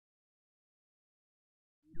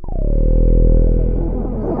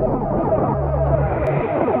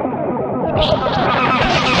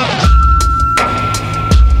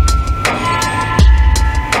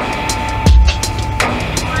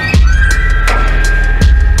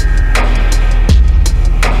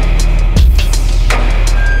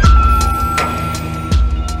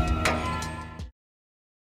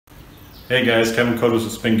Hey guys, Kevin Codos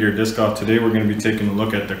with Spin Gear Disc Golf. Today we're going to be taking a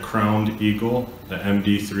look at the crowned Eagle, the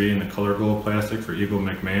MD3 in the color gold plastic for Eagle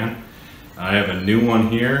McMahon. I have a new one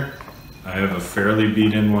here, I have a fairly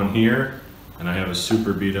beat in one here, and I have a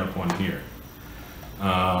super beat up one here.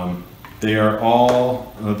 They are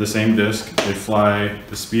all the same disc. They fly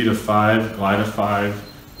the speed of 5, glide of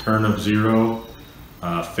 5, turn of 0,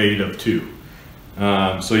 fade of 2.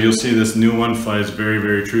 So you'll see this new one flies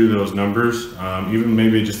very true to those numbers, even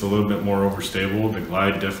maybe just a little bit more overstable. The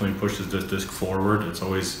glide definitely pushes this disc forward. It's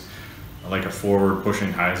always like a forward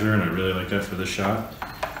pushing hyzer, and I really like that for this shot.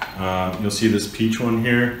 You'll see this peach one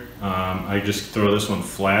here. I just throw this one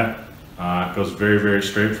flat. It goes very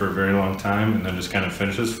straight for a very long time and then just kind of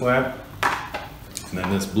finishes flat. And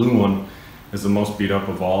then this blue one is the most beat up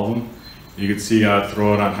of all of them. You can see I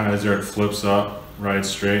throw it on hyzer, it flips up, rides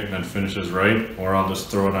straight, and then finishes right, or I'll just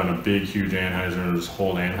throw it on a big huge anhyzer and just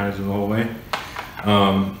hold anhyzer the whole way.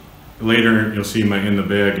 Later you'll see my in the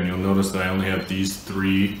bag, and you'll notice that I only have these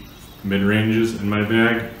 3 mid-ranges in my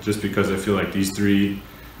bag, just because I feel like these 3,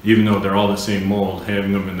 even though they're all the same mold,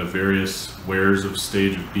 having them in the various wears of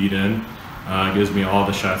stage of beat in gives me all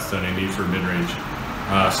the shots that I need for mid-range.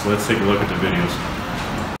 So let's take a look at the videos.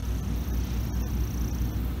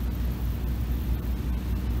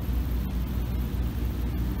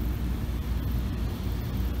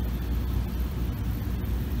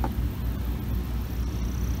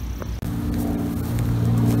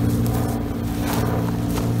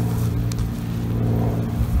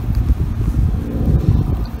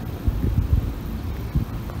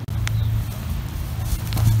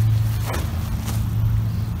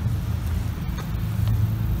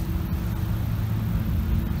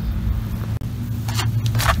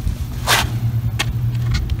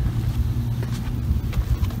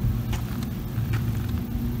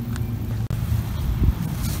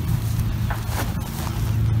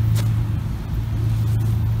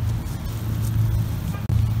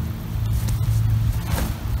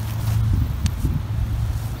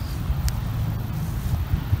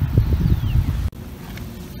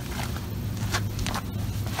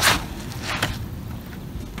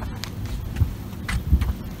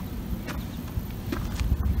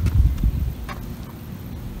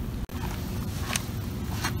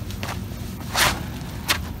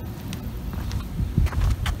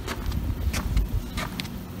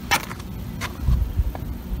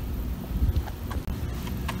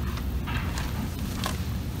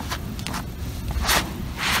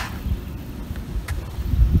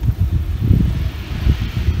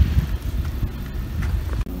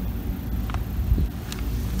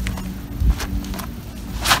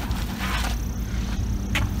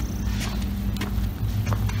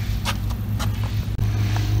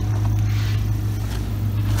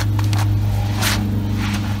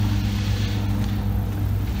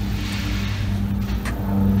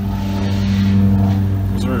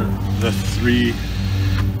 The 3,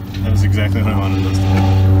 that was exactly what I wanted us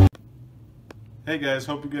to do. Hey guys,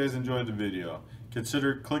 hope you guys enjoyed the video.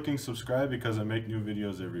 Consider clicking subscribe because I make new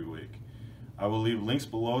videos every week. I will leave links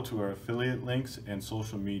below to our affiliate links and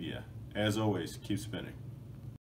social media. As always, keep spinning.